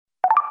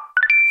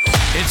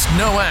It's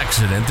no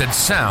accident that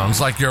sounds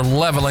like you're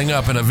leveling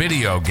up in a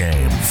video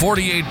game.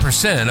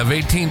 48% of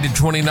 18 to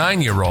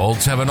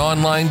 29-year-olds have an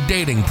online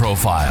dating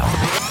profile.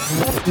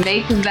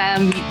 Make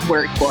them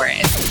work for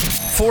it.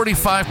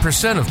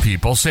 45% of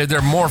people say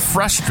they're more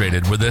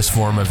frustrated with this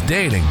form of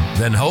dating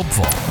than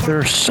hopeful. There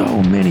are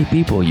so many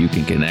people you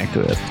can connect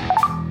with.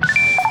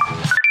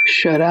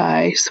 Should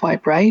I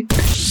swipe right?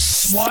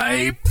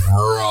 Swipe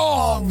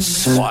wrong.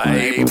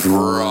 Swipe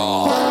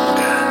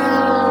wrong.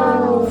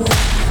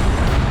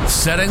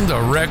 Setting the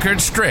record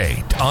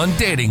straight on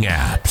dating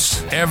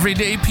apps.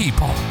 Everyday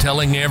people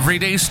telling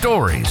everyday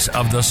stories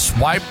of the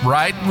swipe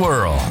right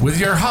world with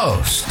your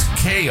host,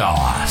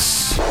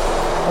 Chaos.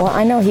 Well,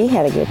 I know he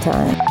had a good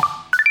time.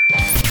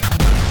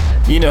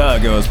 You know how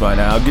it goes by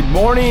now. Good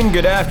morning,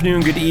 good afternoon,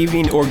 good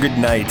evening, or good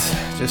night.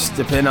 Just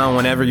depending on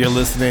whenever you're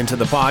listening to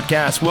the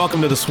podcast.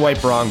 Welcome to the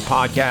Swipe Wrong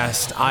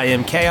Podcast. I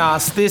am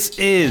Chaos. This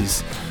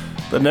is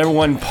the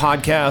 #1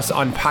 podcast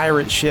on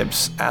pirate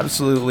ships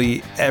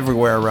absolutely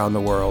everywhere around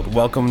the world.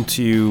 Welcome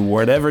to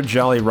whatever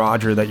Jolly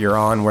Roger that you're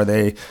on, where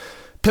they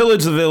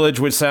pillage the village,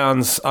 which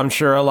sounds, I'm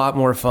sure, a lot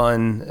more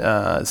fun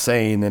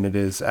saying than it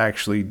is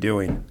actually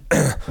doing.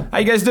 How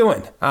you guys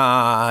doing?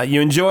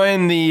 You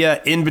enjoying the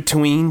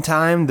in-between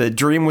time, the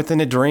dream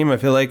within a dream? I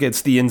feel like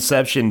it's the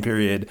inception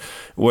period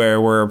where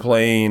we're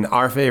playing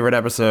our favorite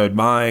episode,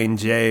 mine,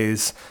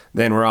 Jay's.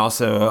 Then we're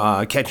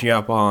also catching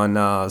up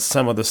on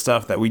some of the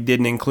stuff that we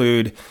didn't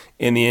include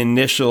in the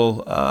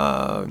initial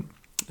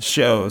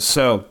shows.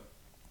 So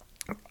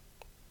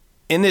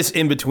in this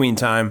in-between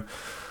time,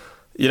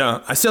 you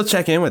know, I still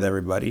check in with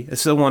everybody. I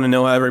still want to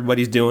know how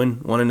everybody's doing,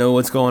 want to know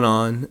what's going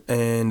on.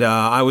 And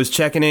I was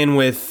checking in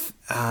with,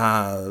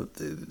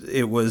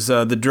 it was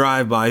the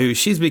Drive-By, who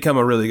she's become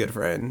a really good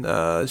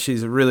friend.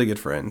 She's a really good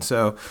friend.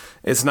 So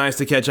it's nice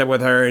to catch up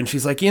with her. And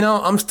she's like, you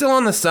know, I'm still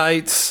on the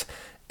sites.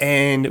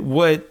 And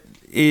what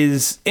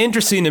is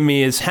interesting to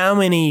me is how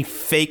many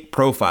fake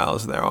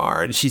profiles there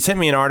are. And she sent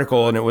me an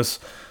article, and it was,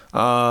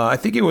 I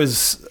think it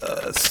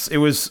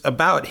was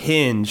about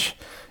Hinge.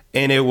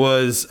 And it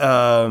was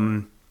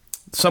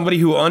somebody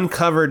who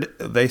uncovered,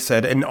 they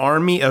said, an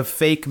army of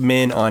fake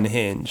men on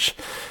Hinge,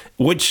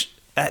 which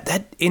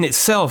that in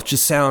itself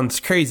just sounds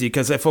crazy.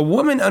 Because if a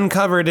woman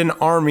uncovered an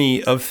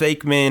army of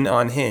fake men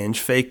on Hinge,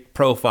 fake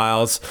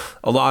profiles,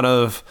 a lot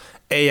of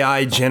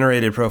AI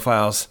generated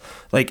profiles,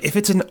 like if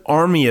it's an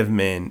army of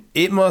men,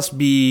 it must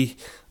be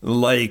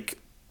like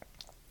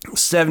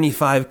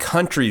 75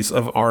 countries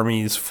of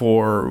armies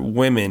for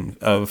women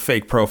of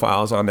fake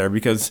profiles on there,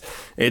 because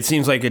it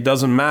seems like it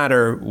doesn't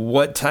matter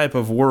what type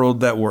of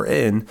world that we're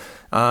in.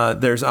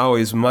 There's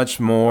always much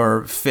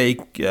more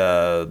fake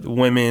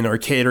women, or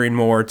catering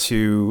more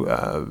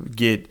to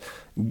get,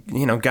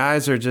 you know,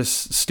 guys are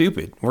just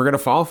stupid. We're going to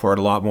fall for it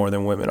a lot more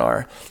than women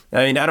are.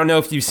 I mean, I don't know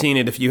if you've seen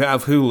it. If you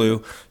have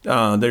Hulu,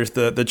 there's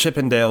the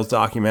Chippendales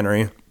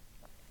documentary.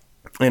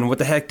 And what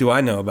the heck do I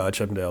know about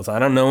Chippendales? I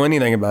don't know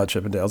anything about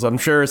Chippendales. I'm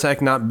sure as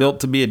heck not built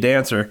to be a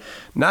dancer.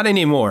 Not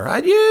anymore.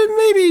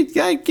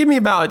 Give me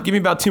about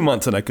 2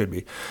 months and I could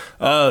be.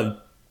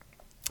 But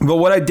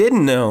what I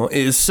didn't know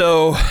is,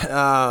 so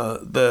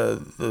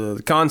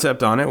the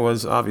concept on it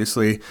was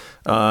obviously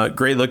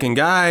great looking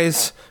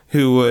guys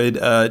who would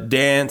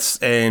dance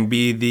and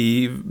be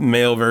the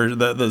male version,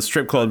 the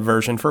strip club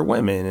version for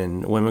women,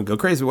 and women go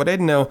crazy. What I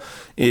didn't know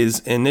is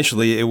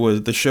initially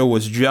the show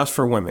was just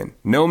for women.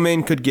 No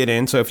men could get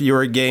in. So if you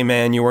were a gay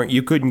man,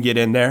 you couldn't get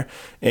in there.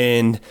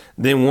 And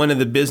then one of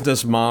the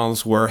business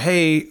models were,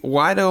 hey,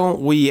 why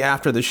don't we,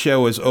 after the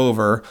show is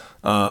over,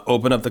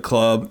 open up the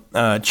club,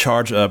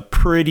 charge a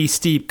pretty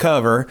steep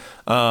cover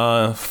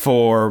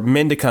for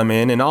men to come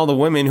in, and all the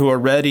women who are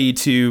ready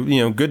to, you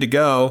know, good to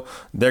go,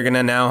 they're going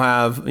to now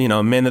have, you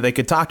know, men that they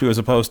could talk to, as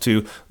opposed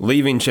to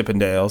leaving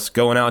Chippendales,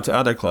 going out to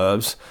other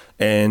clubs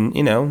and,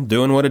 you know,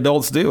 doing what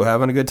adults do,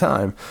 having a good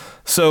time.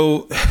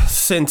 So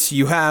since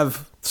you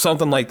have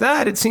something like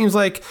that, it seems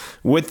like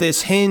with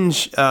this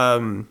Hinge,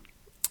 with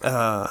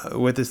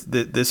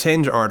this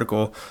Hinge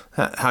article,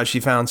 how she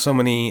found so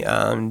many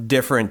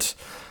different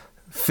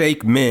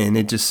fake men,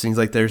 it just seems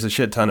like there's a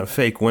shit ton of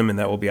fake women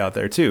that will be out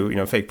there too, you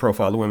know, fake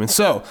profile women.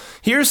 So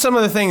here's some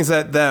of the things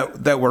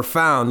that were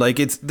found. Like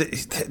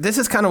this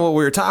is kind of what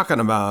we were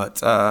talking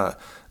about.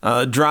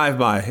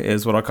 Drive-By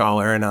is what I'll call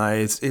her, and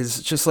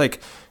is just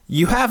like,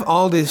 you have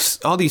all these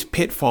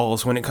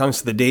pitfalls when it comes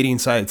to the dating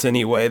sites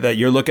anyway that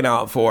you're looking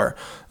out for.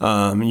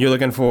 You're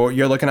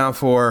looking out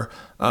for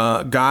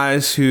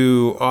guys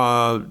who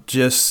or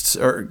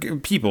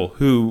people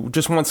who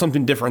just want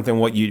something different than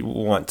what you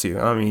want to.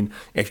 I mean,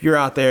 if you're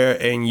out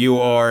there and you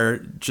are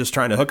just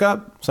trying to hook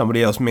up,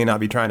 somebody else may not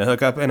be trying to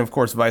hook up, and of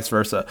course vice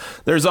versa.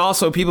 There's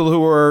also people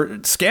who are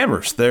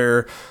scammers.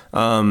 They're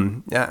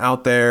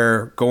out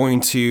there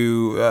going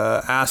to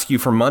ask you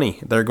for money.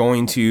 They're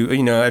going to,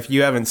 you know, if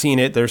you haven't seen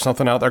it, there's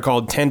something out there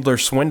called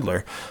Tendler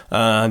Swindler.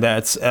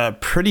 That's a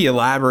pretty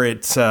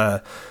elaborate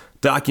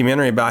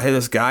documentary about how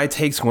this guy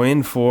takes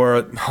women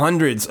for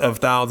hundreds of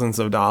thousands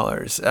of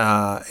dollars.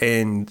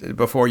 And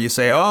before you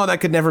say, oh, that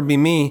could never be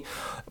me,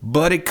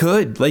 but it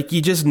could. Like,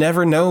 you just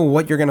never know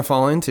what you're going to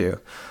fall into.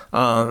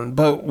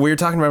 But we were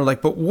talking about,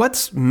 like, but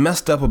what's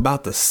messed up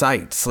about the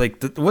sites?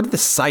 Like, what do the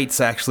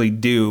sites actually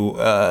do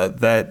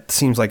that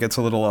seems like it's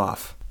a little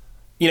off?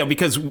 You know,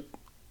 because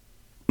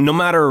no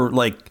matter,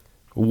 like,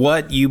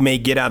 what you may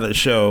get out of the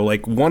show,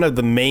 like, one of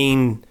the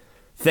main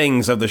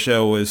things of the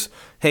show is,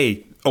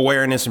 hey,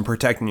 awareness and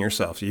protecting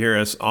yourself. You hear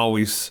us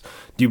always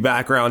do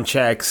background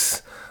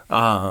checks,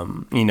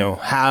 you know,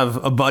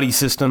 have a buddy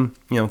system,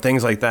 you know,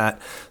 things like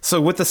that. So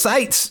with the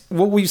sites,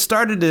 what we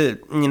started to,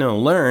 you know,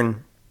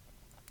 learn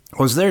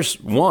was there's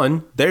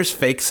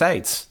fake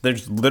sites.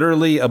 There's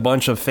literally a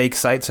bunch of fake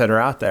sites that are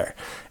out there.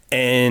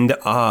 And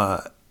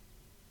I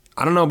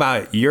don't know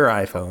about your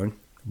iPhone,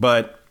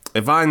 but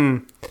if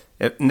I'm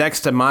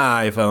next to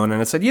my iPhone and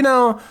I said, you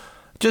know,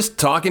 just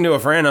talking to a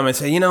friend, I might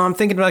say, you know, I'm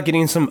thinking about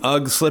getting some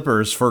UGG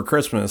slippers for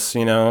Christmas,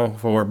 you know,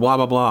 for blah,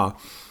 blah, blah.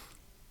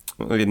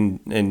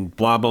 And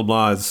blah, blah,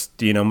 blah is,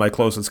 you know, my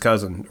closest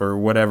cousin or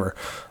whatever.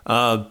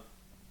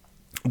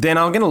 Then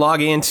I'm going to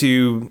log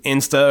into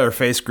Insta or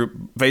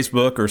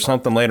Facebook or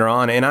something later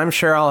on, and I'm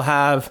sure I'll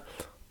have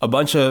a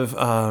bunch of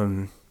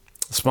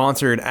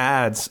sponsored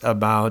ads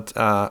about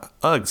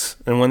Uggs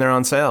and when they're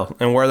on sale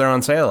and where they're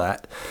on sale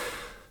at.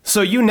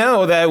 So you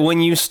know that when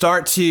you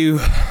start to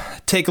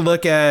take a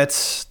look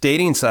at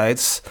dating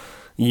sites,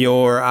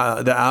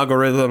 the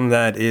algorithm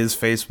that is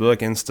Facebook,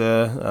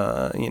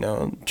 Insta, you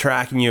know,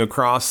 tracking you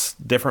across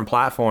different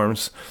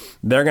platforms,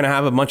 they're going to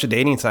have a bunch of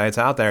dating sites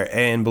out there.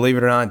 And believe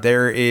it or not,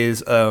 there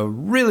is a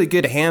really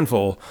good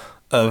handful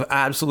of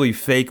absolutely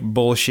fake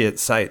bullshit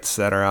sites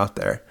that are out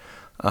there.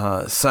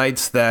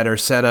 Sites that are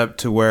set up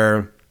to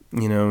where,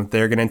 you know,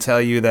 they're going to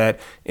tell you that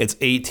it's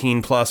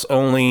 18 plus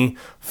only.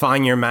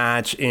 Find your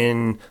match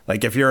in,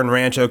 like, if you're in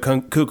Rancho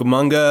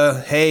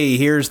Cucamonga, hey,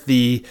 here's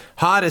the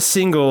hottest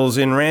singles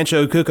in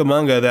Rancho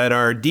Cucamonga that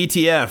are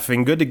DTF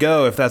and good to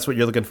go if that's what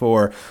you're looking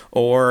for.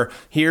 Or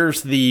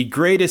here's the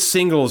greatest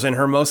singles in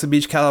Hermosa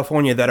Beach,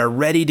 California that are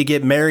ready to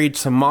get married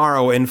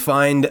tomorrow and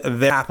find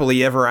their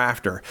happily ever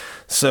after.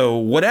 So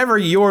whatever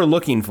you're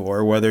looking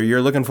for, whether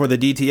you're looking for the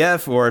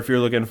DTF or if you're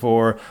looking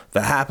for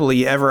the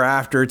happily ever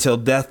after till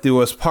death do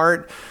us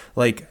part,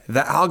 like,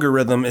 the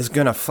algorithm is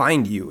going to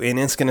find you and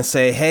it's going to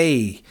say,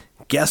 hey,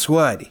 guess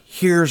what?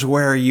 Here's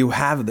where you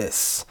have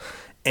this.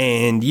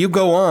 And you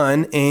go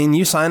on and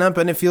you sign up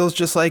and it feels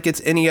just like it's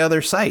any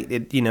other site.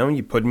 It, you know,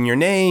 you put in your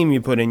name,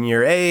 you put in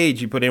your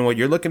age, you put in what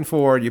you're looking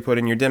for, you put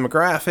in your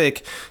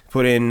demographic,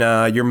 put in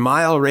your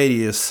mile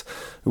radius,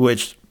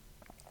 which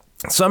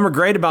some are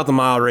great about the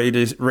mile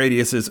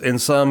radiuses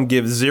and some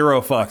give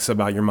zero fucks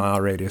about your mile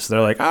radius. They're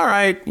like, all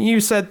right, you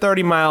said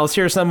 30 miles.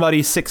 Here's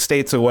somebody 6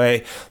 states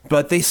away,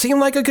 but they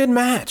seem like a good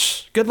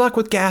match. Good luck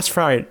with gas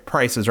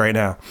prices right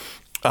now.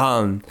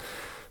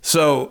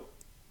 So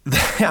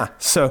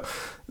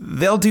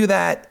they'll do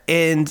that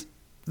and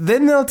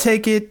then they'll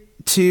take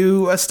it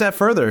to a step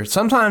further.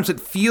 Sometimes it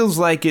feels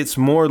like it's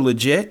more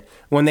legit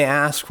when they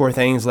ask for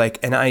things like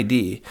an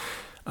ID.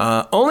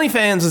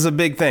 OnlyFans is a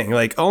big thing.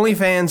 Like,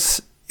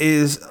 OnlyFans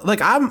is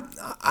like, I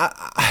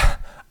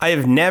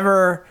have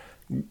never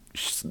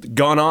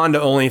gone on to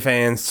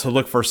OnlyFans to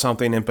look for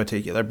something in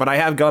particular, but I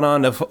have gone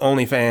on to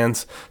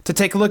OnlyFans to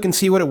take a look and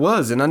see what it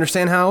was and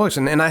understand how it works.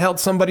 And I helped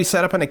somebody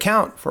set up an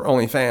account for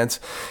OnlyFans,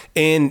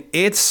 and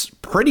it's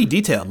pretty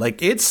detailed.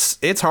 Like, it's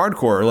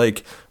hardcore.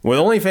 Like, with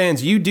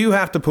OnlyFans, you do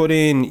have to put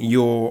in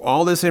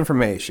all this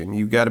information.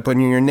 You've got to put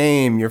in your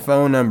name, your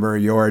phone number,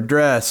 your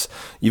address.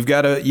 You've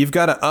got to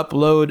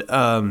upload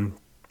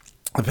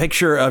a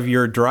picture of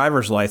your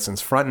driver's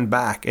license front and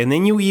back. And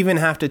then you even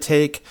have to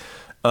take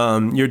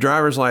your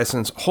driver's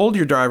license, hold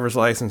your driver's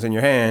license in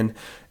your hand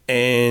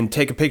and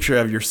take a picture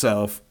of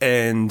yourself.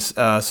 And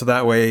so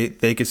that way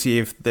they can see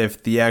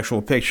if the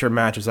actual picture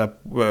matches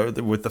up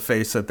with the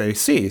face that they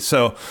see.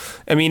 So,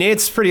 I mean,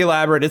 it's pretty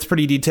elaborate. It's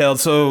pretty detailed.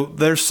 So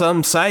there's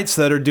some sites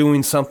that are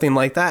doing something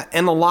like that.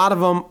 And a lot of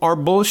them are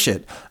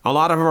bullshit. A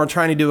lot of them are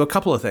trying to do a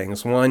couple of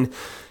things. One,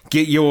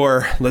 get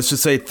your, let's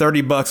just say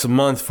 $30 a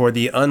month for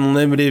the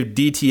unlimited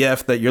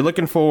DTF that you're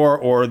looking for,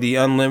 or the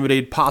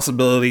unlimited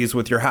possibilities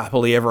with your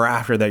happily ever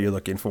after that you're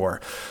looking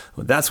for.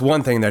 That's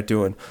one thing they're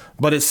doing.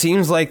 But it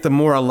seems like the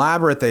more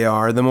elaborate they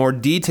are, the more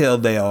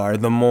detailed they are,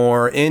 the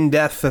more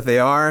in-depth that they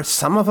are,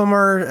 some of them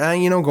are,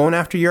 going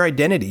after your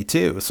identity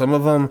too. Some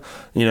of them,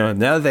 now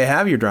that they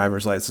have your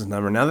driver's license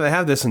number, now that they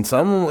have this, and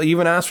some will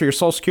even ask for your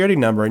social security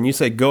number, and you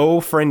say, go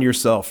friend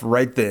yourself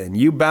right then.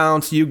 You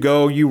bounce, you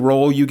go, you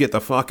roll, you get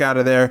the fuck out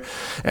of there,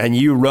 and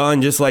you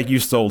run just like you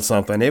stole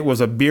something. It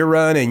was a beer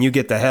run, and you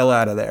get the hell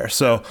out of there.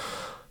 So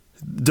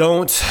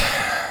don't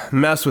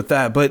mess with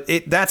that. But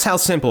that's how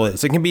simple it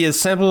is. It can be as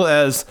simple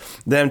as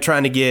them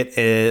trying to get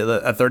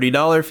a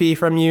 $30 fee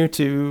from you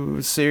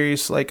to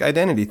serious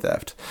identity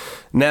theft.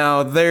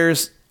 Now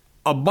there's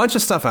a bunch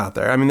of stuff out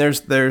there. I mean,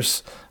 there's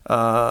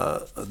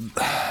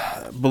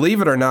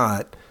believe it or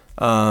not,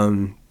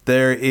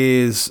 there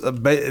is a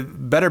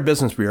Better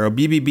Business Bureau,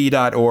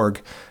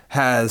 BBB.org,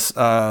 has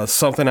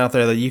something out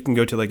there that you can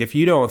go to. Like, if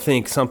you don't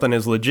think something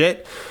is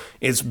legit,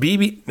 it's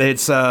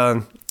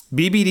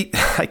BBD,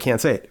 I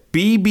can't say it,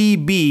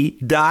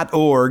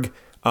 BBB.org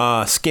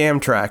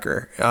scam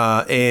tracker.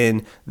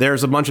 And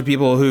there's a bunch of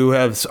people who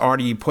have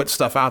already put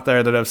stuff out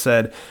there that have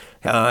said,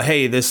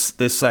 hey, this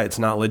site's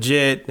not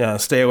legit.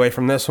 Stay away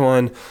from this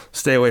one.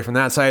 Stay away from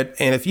that site.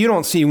 And if you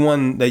don't see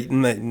one that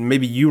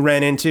maybe you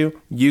ran into,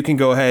 you can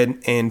go ahead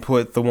and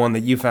put the one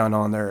that you found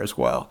on there as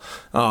well.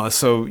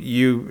 So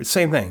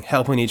same thing,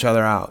 helping each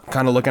other out,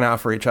 kind of looking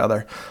out for each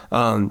other.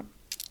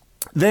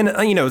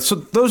 Then, so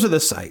those are the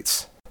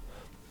sites.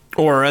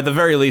 Or at the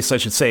very least, I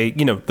should say,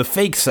 the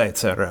fake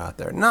sites that are out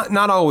there.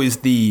 Not always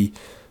the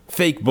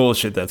fake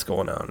bullshit that's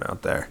going on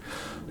out there.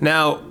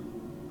 Now,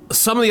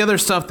 some of the other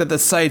stuff that the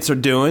sites are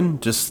doing,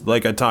 just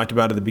like I talked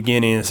about at the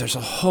beginning, is there's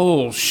a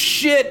whole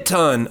shit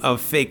ton of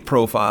fake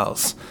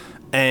profiles.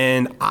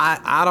 And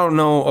I don't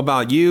know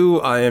about you.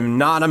 I am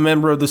not a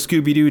member of the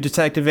Scooby-Doo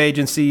Detective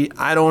Agency.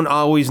 I don't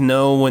always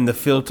know when the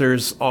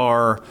filters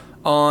are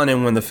on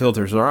and when the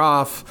filters are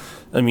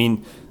off. I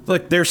mean,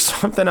 look, there's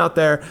something out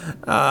there.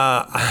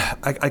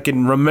 I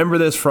can remember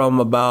this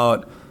from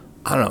about,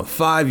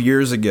 5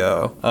 years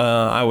ago.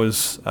 I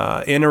was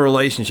in a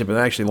relationship, and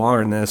actually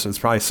longer than this. It was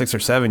probably 6 or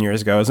 7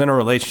 years ago. I was in a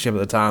relationship at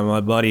the time.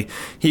 My buddy,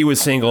 he was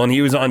single, and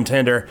he was on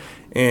Tinder.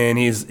 And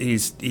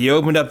he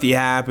opened up the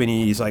app, and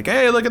he's like,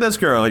 hey, look at this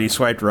girl. And he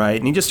swiped right.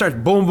 And he just starts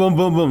boom, boom,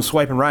 boom, boom,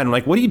 swiping right. I'm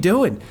like, what are you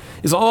doing?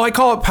 He's like, I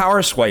call it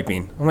power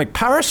swiping. I'm like,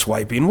 power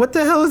swiping? What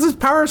the hell is this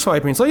power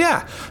swiping? So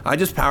yeah, I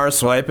just power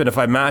swipe. And if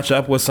I match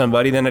up with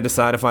somebody, then I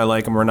decide if I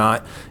like them or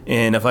not.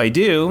 And if I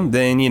do,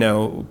 then,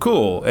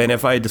 cool. And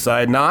if I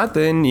decide not,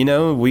 then,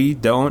 we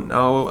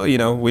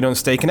don't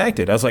stay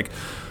connected. I was like,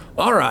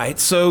 all right,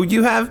 so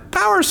you have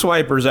power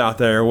swipers out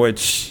there,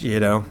 which,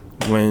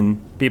 when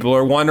people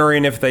are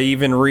wondering if they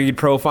even read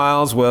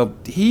profiles, well,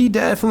 he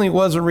definitely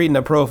wasn't reading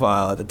a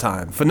profile at the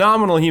time.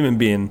 Phenomenal human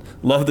being.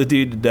 Love the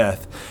dude to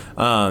death.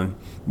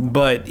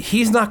 But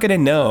he's not going to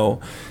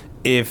know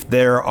if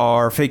there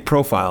are fake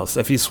profiles,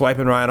 if he's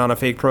swiping right on a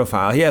fake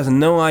profile. He has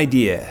no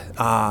idea.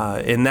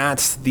 And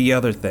that's the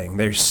other thing.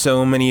 There's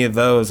so many of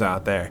those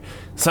out there.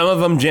 Some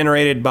of them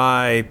generated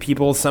by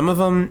people. Some of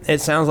them,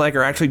 it sounds like,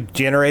 are actually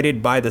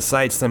generated by the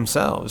sites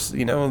themselves.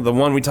 The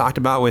one we talked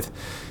about with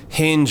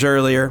Hinge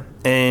earlier,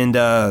 and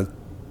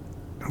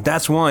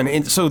that's one.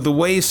 And so the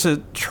ways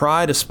to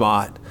try to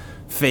spot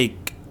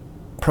fake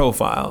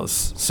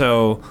profiles,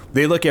 so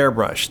they look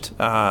airbrushed.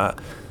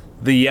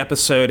 The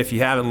episode, if you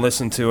haven't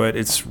listened to it,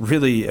 it's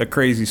really a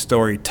crazy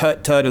story.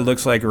 Tut tut, it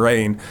looks like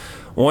rain.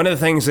 One of the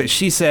things that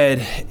she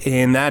said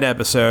in that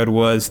episode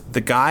was the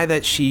guy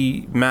that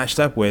she matched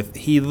up with,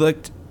 he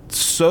looked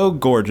so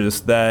gorgeous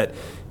that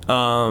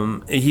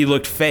he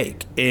looked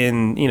fake.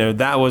 And,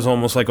 that was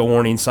almost like a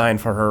warning sign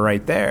for her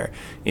right there.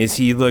 He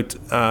just looked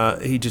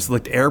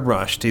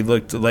airbrushed. He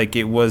looked like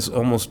it was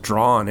almost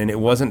drawn, and it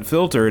wasn't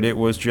filtered. It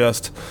was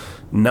just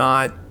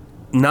not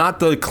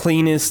the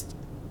cleanest,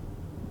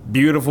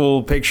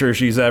 beautiful picture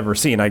she's ever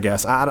seen, I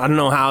guess. I don't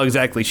know how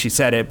exactly she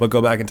said it, but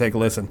go back and take a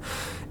listen.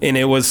 And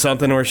it was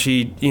something where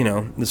she,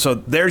 so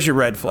there's your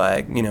red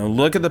flag.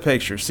 Look at the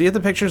pictures. See if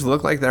the pictures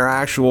look like they're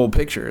actual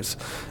pictures.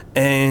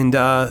 And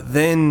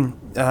then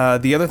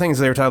the other things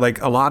they were talking,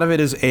 like, a lot of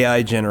it is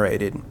AI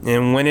generated.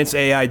 And when it's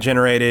AI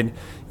generated,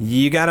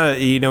 you gotta,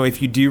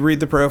 if you do read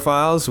the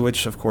profiles,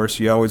 which of course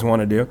you always want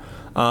to do,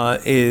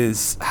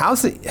 is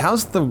how's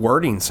the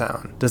wording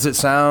sound? Does it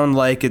sound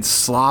like it's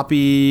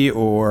sloppy,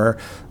 or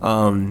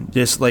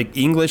just like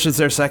English is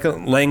their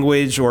second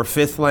language or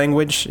fifth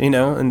language,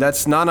 and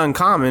that's not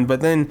uncommon.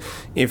 But then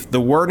if the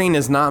wording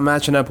is not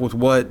matching up with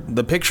what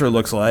the picture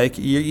looks like,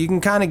 you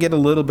can kind of get a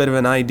little bit of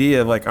an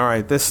idea of like, all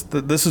right, this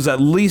is at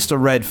least a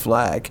red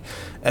flag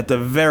at the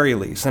very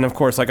least. And of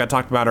course, like I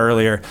talked about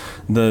earlier,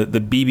 the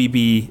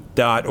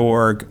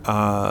BBB.org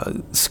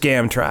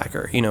scam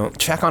tracker,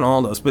 check on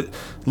all those, but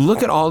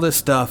look at all this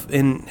stuff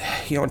and,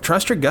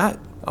 trust your gut.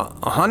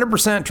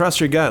 100% trust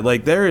your gut.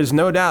 Like, there is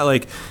no doubt,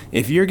 like,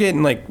 if you're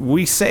getting, like,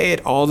 we say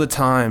it all the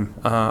time,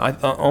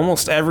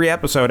 almost every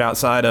episode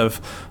outside of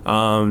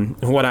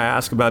what I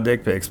ask about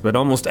dick pics, but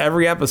almost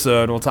every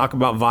episode we'll talk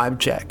about vibe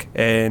check.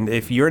 And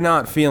if you're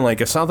not feeling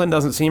like, if something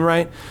doesn't seem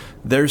right,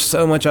 there's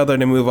so much other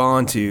to move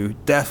on to.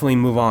 Definitely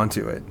move on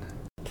to it.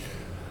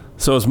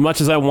 So as much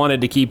as I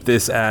wanted to keep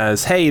this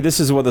as, hey, this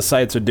is what the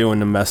sites are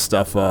doing to mess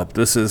stuff up,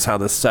 this is how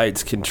the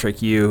sites can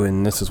trick you,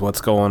 and this is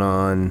what's going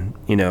on,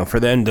 for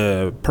them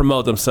to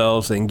promote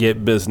themselves and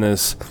get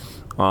business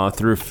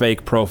through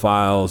fake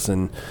profiles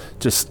and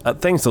just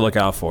things to look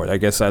out for. I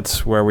guess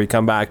that's where we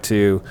come back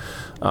to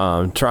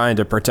trying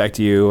to protect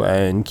you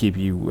and keep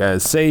you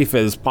as safe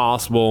as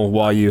possible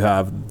while you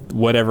have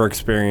whatever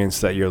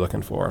experience that you're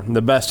looking for.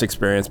 The best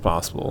experience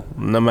possible,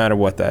 no matter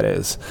what that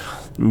is.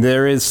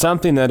 There is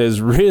something that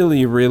is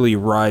really, really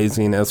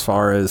rising as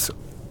far as,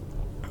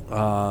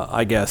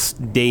 I guess,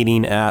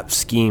 dating app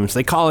schemes.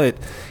 They call it,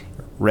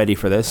 ready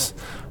for this,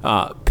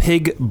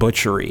 pig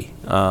butchery.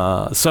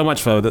 So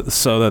much so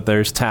that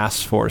there's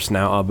task force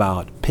now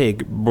about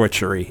pig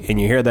butchery.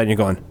 And you hear that and you're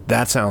going,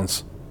 that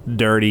sounds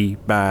dirty,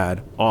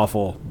 bad,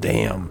 awful,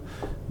 damn.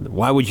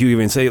 Why would you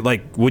even say,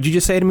 like, would you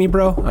just say to me,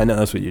 bro? I know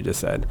that's what you just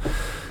said.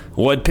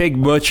 What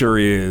Pig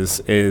Butchery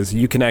is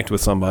you connect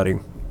with somebody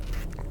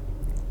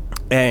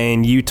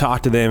and you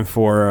talk to them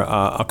for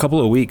a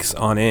couple of weeks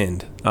on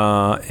end,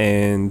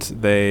 and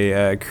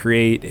they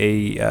create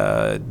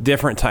a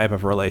different type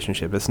of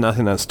relationship. It's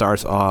nothing that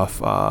starts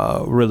off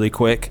really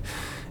quick,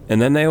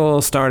 and then they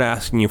will start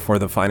asking you for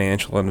the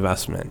financial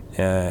investment.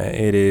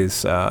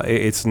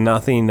 It's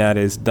nothing that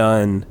is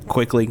done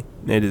quickly.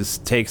 It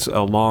takes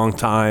a long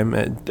time.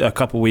 A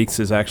couple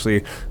weeks is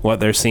actually what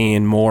they're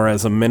seeing more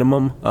as a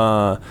minimum.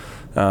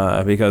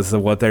 Because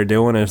of what they're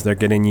doing is they're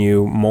getting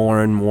you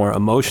more and more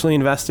emotionally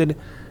invested,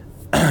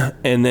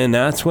 and then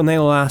that's when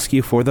they'll ask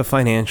you for the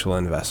financial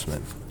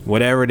investment,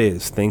 whatever it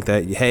is. Think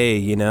that, hey,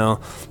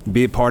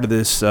 be a part of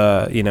this,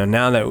 now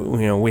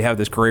that we have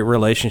this great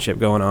relationship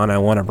going on, I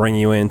want to bring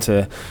you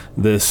into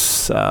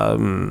this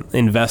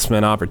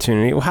investment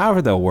opportunity,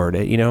 however they'll word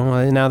it.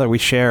 Now that we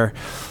share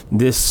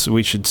this,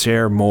 we should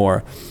share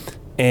more.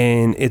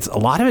 And a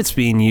lot of it's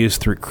being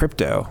used through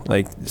crypto,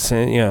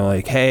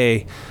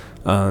 hey,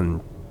 I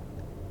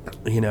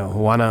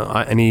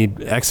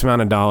need X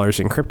amount of dollars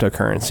in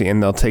cryptocurrency,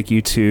 and they'll take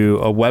you to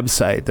a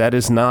website that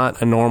is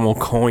not a normal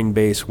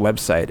Coinbase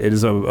website. It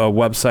is a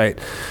website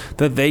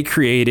that they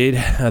created,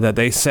 that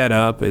they set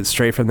up. It's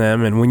straight from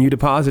them, and when you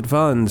deposit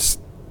funds,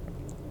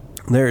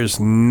 there's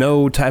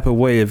no type of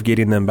way of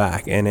getting them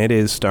back, and it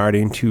is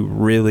starting to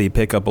really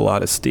pick up a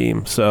lot of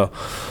steam. So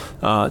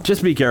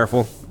just be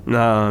careful.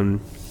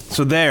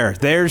 So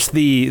there's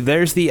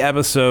the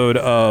episode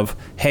of,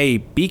 hey,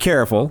 be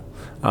careful.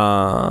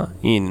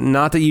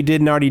 Not that you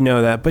didn't already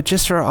know that, but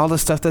just for all the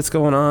stuff that's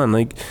going on.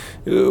 Like,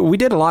 we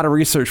did a lot of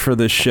research for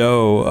this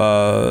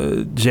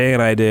show, Jay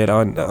and I did,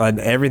 on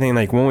everything.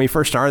 Like, when we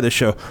first started the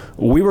show,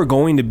 we were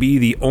going to be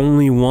the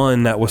only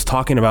one that was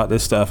talking about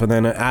this stuff, and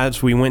then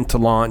as we went to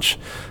launch,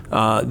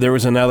 there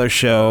was another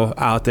show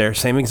out there,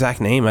 same exact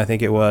name, I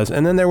think it was,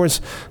 and then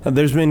there's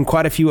been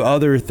quite a few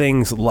other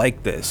things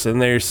like this, and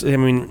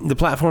the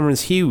platform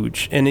is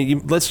huge,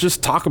 and let's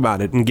just talk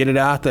about it and get it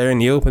out there in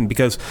the open,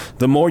 because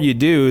the more you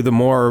do, the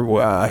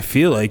more I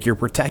feel like you're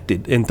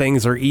protected, and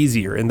things are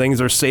easier, and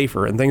things are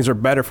safer, and things are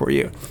better for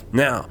you.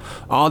 Now,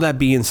 all that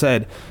being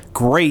said,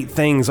 great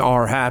things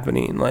are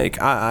happening.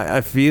 Like,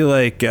 I feel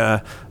like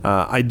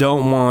I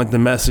don't want the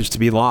message to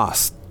be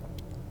lost.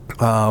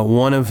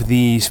 One of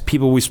these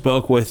people we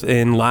spoke with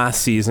in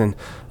last season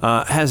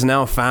has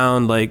now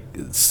found like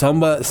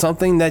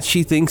something that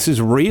she thinks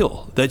is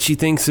real, that she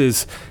thinks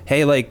is,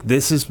 hey, like,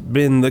 this has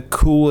been the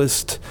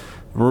coolest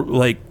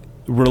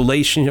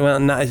relationship.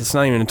 Well, it's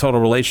not even a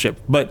total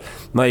relationship, but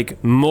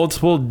like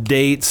multiple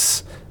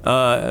dates,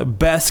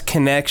 best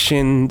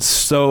connection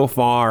so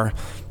far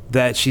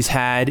that she's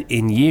had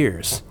in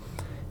years.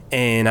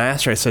 And I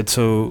asked her, I said,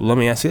 so let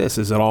me ask you this,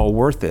 is it all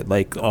worth it?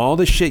 Like, all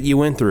the shit you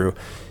went through,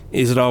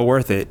 is it all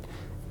worth it?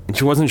 And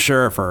she wasn't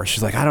sure at first.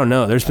 She's like, I don't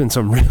know. There's been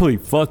some really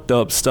fucked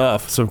up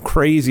stuff, some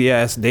crazy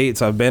ass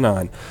dates I've been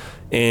on.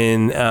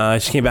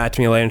 And she came back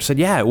to me later and said,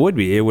 yeah, it would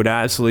be. It would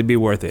absolutely be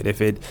worth it if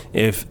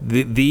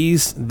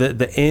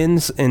the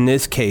ends in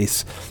this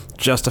case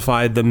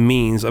justified the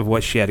means of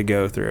what she had to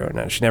go through.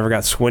 Now, she never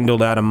got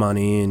swindled out of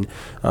money, and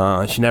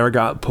she never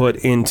got put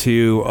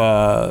into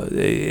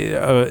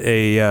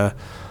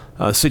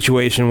a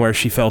situation where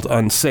she felt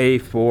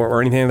unsafe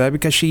or anything like that,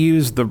 because she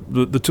used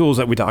the tools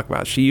that we talk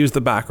about. She used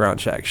the background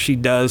check. She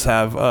does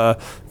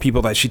have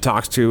people that she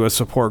talks to, a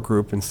support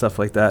group and stuff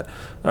like that.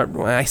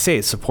 When I say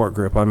it's support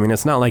group, I mean,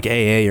 it's not like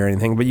AA or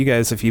anything, but you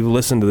guys, if you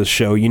listen to the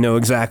show, you know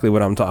exactly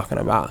what I'm talking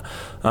about.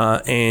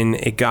 And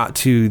it got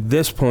to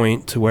this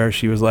point to where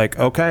she was like,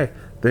 okay,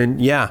 then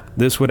yeah,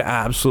 this would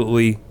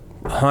absolutely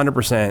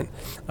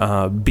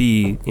 100%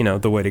 be,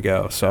 the way to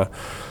go. So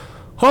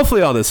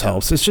hopefully all this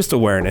helps. It's just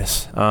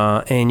awareness.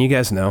 And you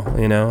guys know,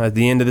 at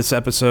the end of this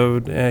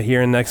episode,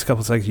 here in the next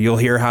couple of seconds, you'll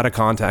hear how to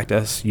contact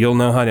us. You'll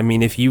know how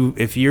to,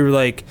 if you're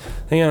like,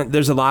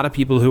 there's a lot of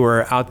people who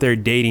are out there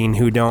dating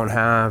who don't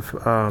have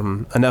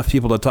enough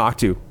people to talk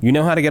to. You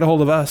know how to get a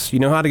hold of us. You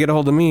know how to get a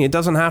hold of me. It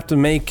doesn't have to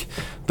make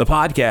the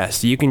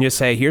podcast. You can just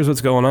say, here's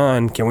what's going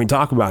on. Can we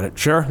talk about it?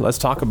 Sure, let's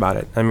talk about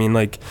it.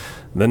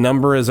 The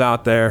number is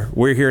out there.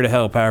 We're here to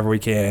help however we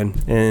can.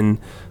 And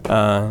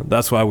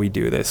that's why we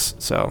do this.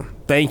 So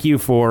thank you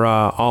for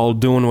all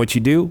doing what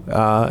you do,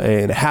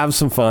 and have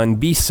some fun,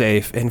 be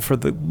safe, and for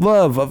the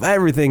love of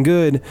everything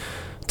good,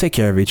 take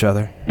care of each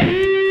other.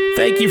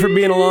 Thank you for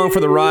being along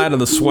for the ride of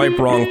the Swipe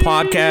Wrong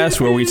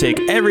podcast, where we take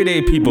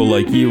everyday people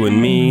like you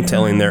and me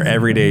telling their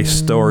everyday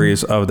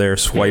stories of their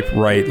swipe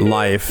right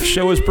life.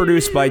 Show is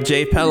produced by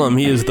Jay Pelham.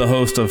 He is the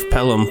host of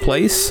Pelham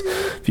Place.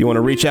 If you want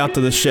to reach out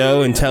to the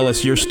show and tell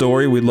us your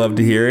story, we'd love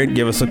to hear it.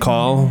 Give us a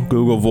call.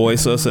 Google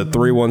Voice us at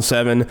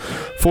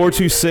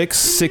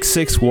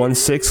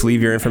 317-426-6616.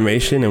 Leave your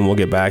information and we'll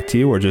get back to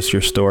you, or just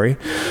your story.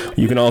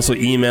 You can also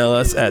email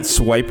us at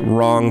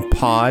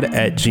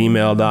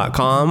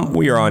swipewrongpod@gmail.com.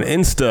 We are on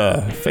Insta,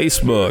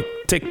 Facebook,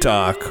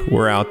 TikTok.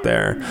 We're out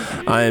there.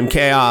 I am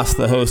Chaos,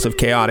 the host of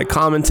Chaotic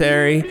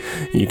Commentary.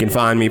 You can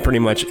find me pretty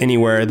much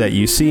anywhere that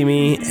you see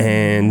me.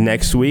 And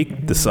next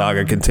week, the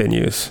saga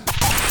continues.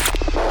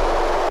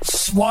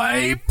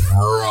 Swipe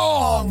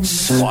wrong.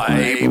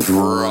 Swipe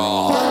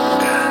wrong.